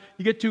 Otherwise,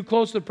 you get too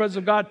close to the presence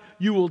of God,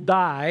 you will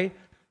die.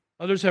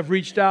 Others have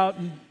reached out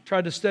and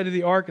tried to steady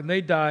the ark and they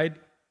died.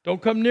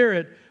 Don't come near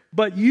it.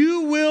 But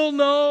you will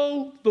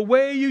know the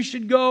way you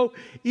should go,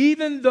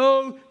 even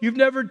though you've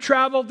never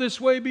traveled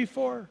this way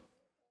before.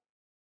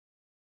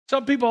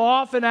 Some people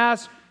often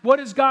ask, what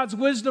is God's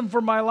wisdom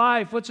for my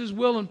life? What's His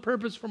will and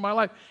purpose for my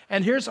life?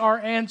 And here's our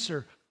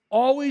answer.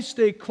 Always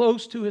stay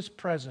close to His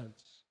presence.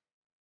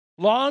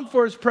 Long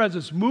for His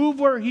presence. Move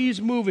where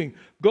He's moving.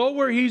 Go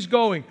where He's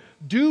going.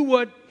 Do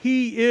what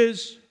He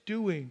is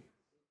doing.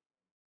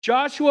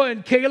 Joshua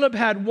and Caleb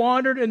had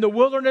wandered in the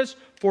wilderness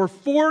for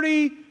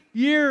 40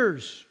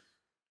 years.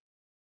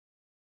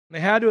 They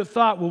had to have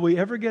thought, will we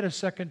ever get a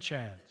second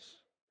chance?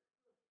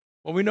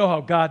 Well, we know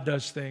how God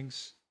does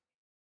things.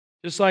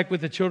 Just like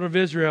with the children of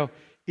Israel,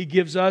 He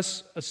gives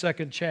us a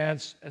second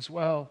chance as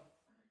well.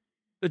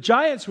 The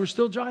giants were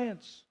still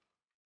giants.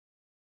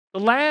 The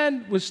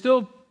land was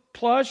still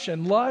plush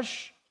and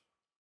lush.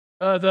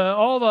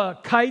 All the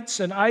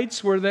kites and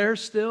ites were there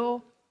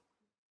still.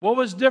 What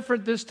was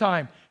different this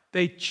time?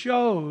 They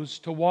chose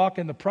to walk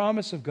in the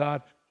promise of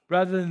God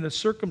rather than the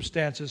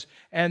circumstances.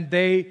 And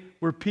they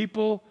were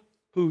people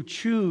who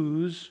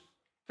choose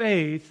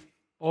faith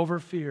over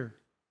fear.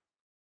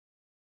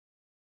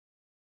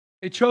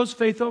 They chose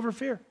faith over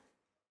fear.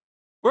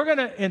 We're going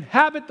to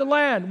inhabit the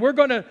land. We're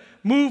going to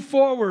move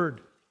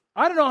forward.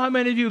 I don't know how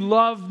many of you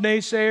love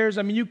naysayers.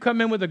 I mean, you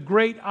come in with a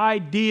great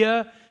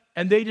idea,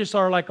 and they just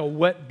are like a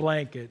wet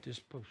blanket.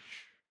 Just push,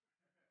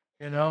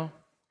 Or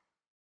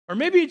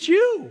maybe it's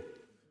you.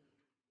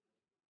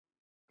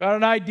 Got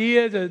an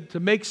idea to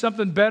make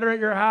something better at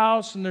your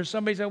house, and there's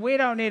somebody saying, we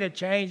don't need to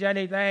change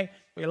anything.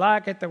 We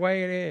like it the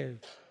way it is.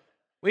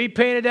 We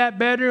painted that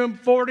bedroom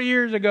 40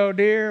 years ago,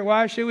 dear.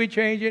 Why should we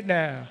change it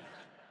now?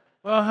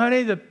 Well,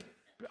 honey,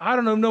 I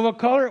don't even know what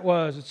color it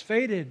was. It's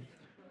faded.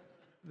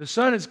 The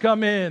sun has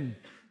come in,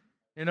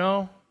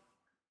 I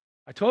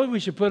told you we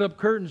should put up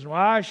curtains.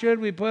 Why should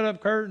we put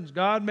up curtains?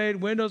 God made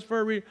windows for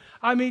a reason.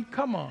 I mean,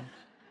 come on.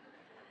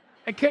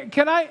 And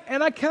can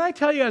I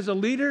tell you as a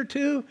leader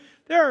too,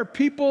 there are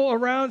people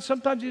around,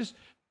 sometimes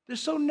they're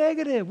so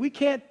negative. We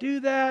can't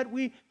do that.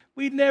 We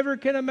never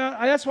can amount.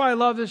 That's why I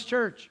love this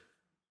church.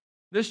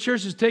 This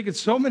church has taken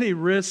so many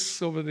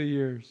risks over the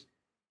years.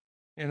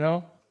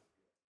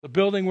 The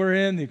building we're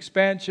in, the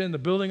expansion, the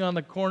building on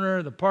the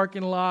corner, the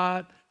parking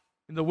lot,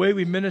 and the way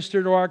we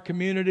minister to our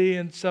community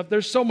and stuff.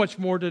 There's so much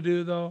more to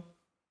do, though.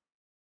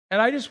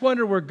 And I just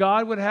wonder where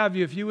God would have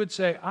you if you would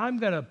say, I'm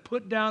going to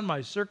put down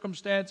my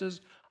circumstances,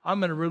 I'm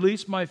going to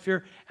release my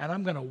fear, and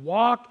I'm going to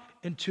walk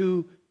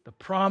into the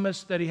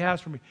promise that He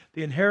has for me,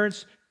 the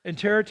inheritance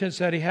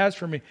that He has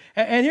for me.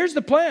 And here's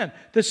the plan,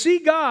 to see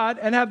God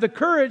and have the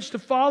courage to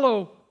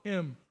follow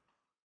Him.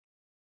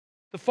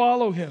 To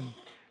follow Him.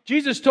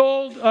 Joshua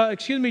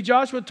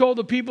told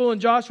the people in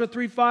Joshua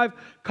 3:5,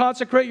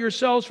 consecrate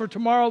yourselves for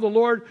tomorrow the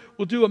Lord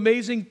will do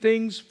amazing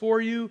things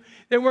for you.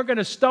 They weren't going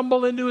to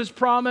stumble into His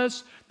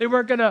promise. They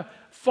weren't going to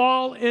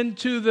fall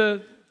into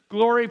the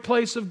glory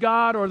place of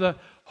God or the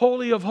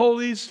Holy of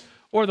Holies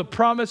or the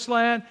promised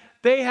land.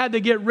 They had to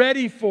get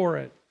ready for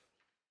it.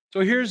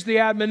 So here's the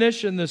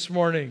admonition this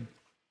morning.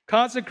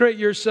 Consecrate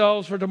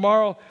yourselves for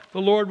tomorrow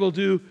the Lord will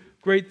do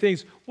great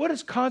things. What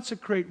does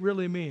consecrate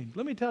really mean?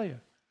 Let me tell you.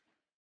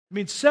 It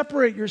means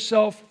separate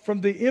yourself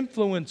from the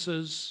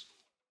influences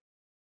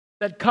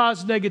that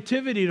cause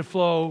negativity to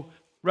flow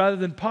rather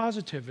than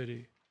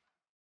positivity.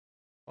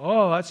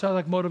 Oh, that sounds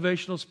like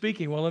motivational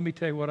speaking. Well, let me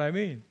tell you what I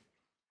mean.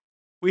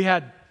 We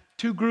had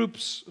 2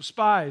 groups of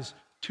spies.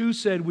 2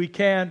 said we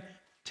can,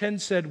 10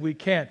 said we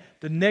can't.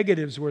 The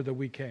negatives were the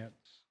we can'ts.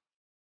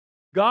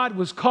 God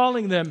was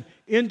calling them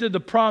into the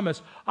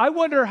promise. I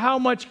wonder how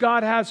much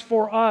God has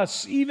for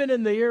us, even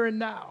in the here and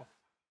now.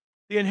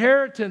 The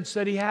inheritance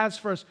that He has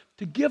for us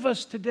to give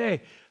us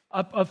today,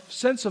 a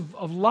sense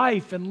of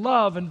life and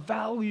love and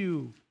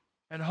value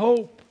and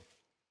hope.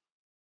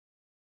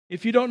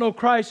 If you don't know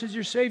Christ as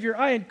your Savior,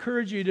 I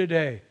encourage you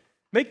today,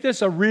 make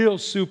this a real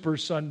Super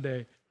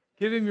Sunday.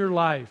 Give Him your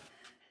life.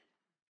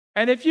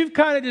 And if you've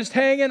kind of just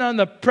hanging on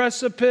the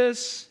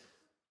precipice,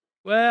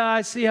 well,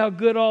 I see how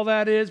good all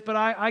that is, but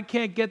I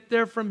can't get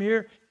there from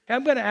here.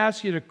 I'm going to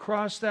ask you to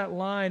cross that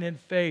line in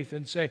faith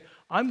and say,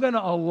 I'm going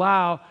to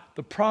allow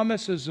the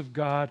promises of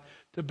God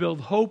to build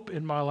hope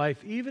in my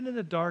life, even in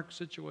a dark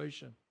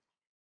situation.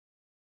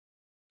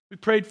 We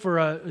prayed for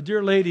a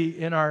dear lady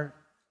in our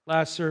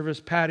last service,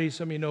 Patty.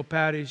 Some of you know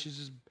Patty. She's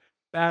just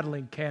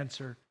battling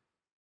cancer.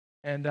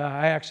 And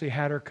I actually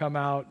had her come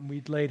out, and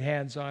we laid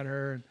hands on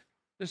her. And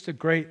just a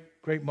great,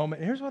 great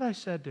moment. And here's what I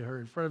said to her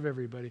in front of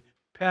everybody.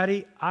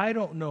 Patty, I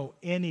don't know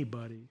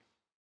anybody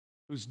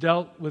who's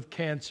dealt with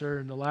cancer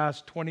in the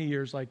last 20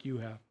 years like you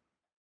have.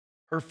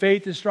 Her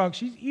faith is strong.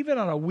 She's even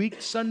on a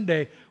week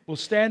Sunday will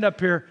stand up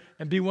here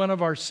and be one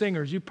of our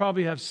singers. You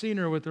probably have seen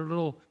her with her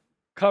little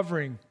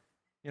covering,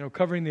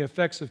 covering the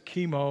effects of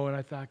chemo. And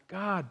I thought,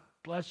 God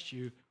bless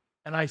you.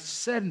 And I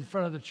said in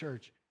front of the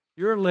church,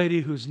 you're a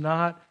lady who's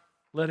not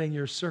letting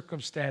your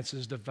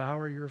circumstances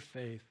devour your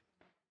faith.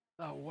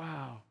 I thought,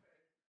 wow.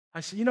 I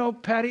said,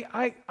 Patty,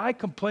 I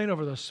complain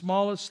over the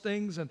smallest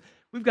things. And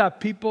We've got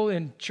people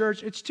in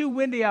church. It's too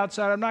windy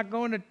outside. I'm not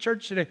going to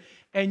church today.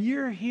 And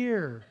you're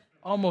here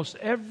almost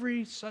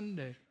every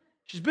Sunday.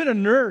 She's been a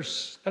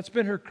nurse. That's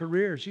been her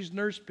career. She's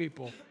nursed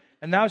people.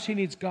 And now she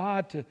needs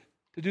God to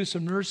do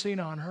some nursing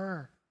on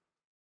her.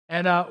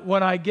 And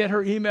when I get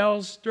her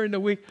emails during the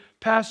week,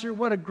 Pastor,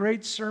 what a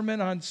great sermon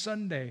on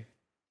Sunday.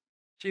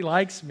 She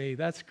likes me.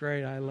 That's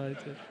great. I like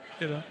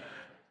it.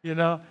 You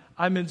know,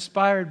 I'm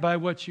inspired by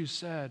what you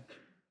said.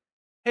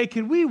 Hey,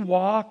 can we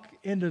walk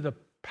into the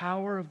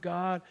power of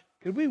God?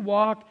 Can we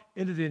walk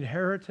into the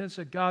inheritance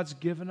that God's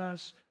given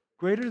us,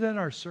 greater than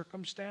our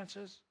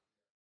circumstances?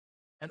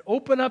 And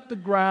open up the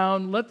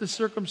ground, let the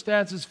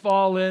circumstances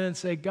fall in and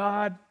say,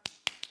 God,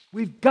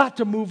 we've got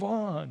to move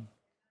on.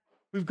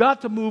 We've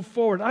got to move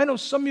forward. I know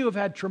some of you have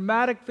had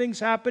traumatic things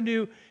happen to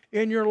you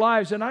in your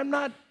lives, and I'm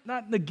not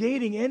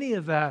negating any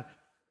of that.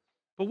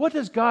 But what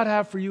does God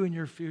have for you in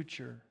your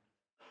future?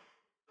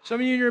 Some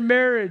of you in your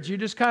marriage, you're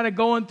just kind of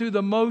going through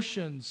the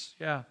motions.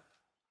 Yeah.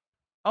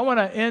 I want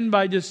to end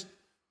by just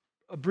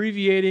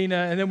abbreviating,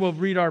 and then we'll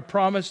read our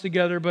promise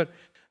together, but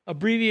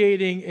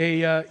abbreviating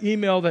a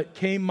email that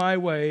came my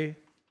way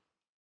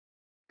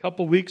a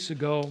couple weeks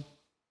ago.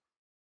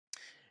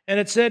 And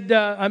it said,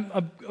 I'm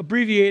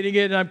abbreviating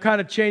it, and I'm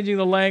kind of changing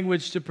the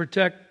language to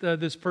protect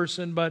this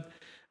person, but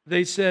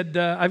they said,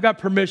 I've got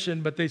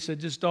permission, but they said,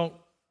 just don't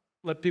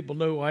let people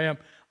know who I am.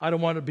 I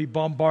don't want to be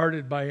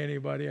bombarded by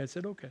anybody. I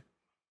said, okay.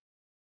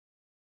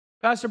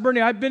 Pastor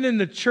Bernie, I've been in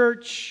the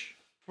church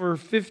for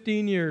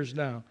 15 years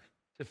now.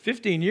 I said,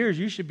 15 years,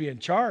 you should be in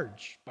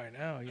charge by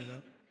now, you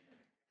know.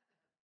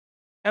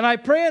 And I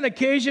pray on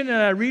occasion and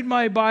I read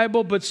my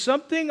Bible, but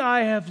something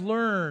I have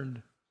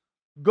learned,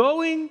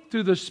 going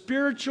through the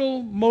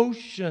spiritual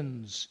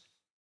motions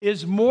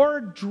is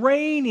more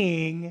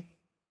draining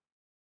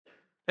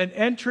than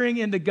entering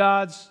into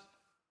God's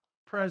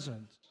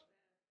presence.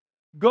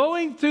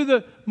 Going through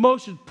the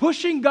motions,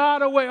 pushing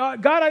God away.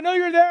 God, I know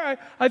you're there.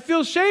 I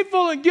feel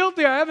shameful and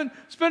guilty. I haven't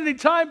spent any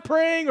time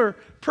praying or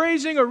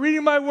praising or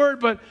reading my word.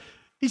 But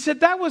he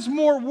said that was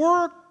more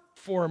work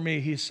for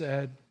me, he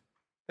said,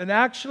 than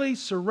actually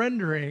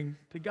surrendering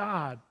to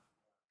God.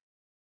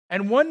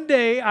 And one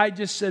day I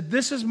just said,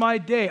 this is my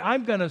day.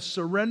 I'm going to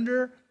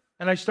surrender.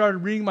 And I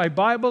started reading my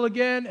Bible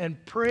again and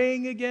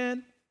praying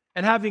again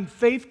and having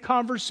faith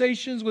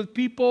conversations with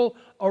people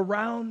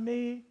around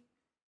me.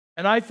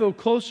 And I feel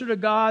closer to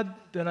God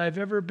than I've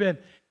ever been.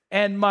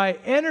 And my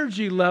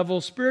energy level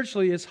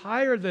spiritually is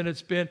higher than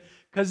it's been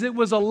because it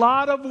was a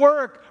lot of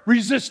work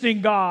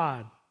resisting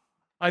God.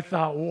 I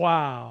thought,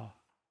 wow.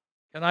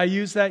 Can I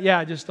use that? Yeah,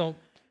 I just don't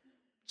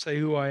say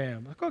who I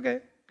am. Like, okay,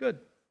 good.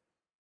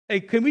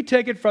 Hey, can we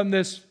take it from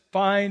this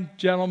fine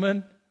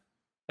gentleman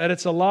that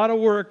it's a lot of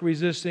work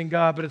resisting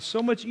God, but it's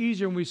so much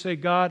easier when we say,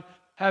 God,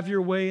 have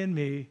your way in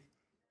me.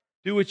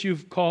 Do what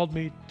you've called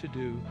me to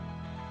do.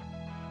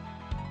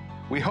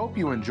 We hope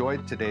you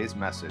enjoyed today's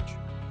message.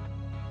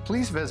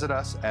 Please visit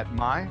us at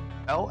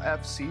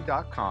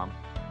mylfc.com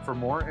for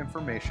more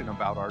information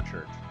about our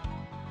church.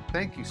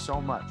 Thank you so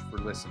much for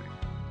listening.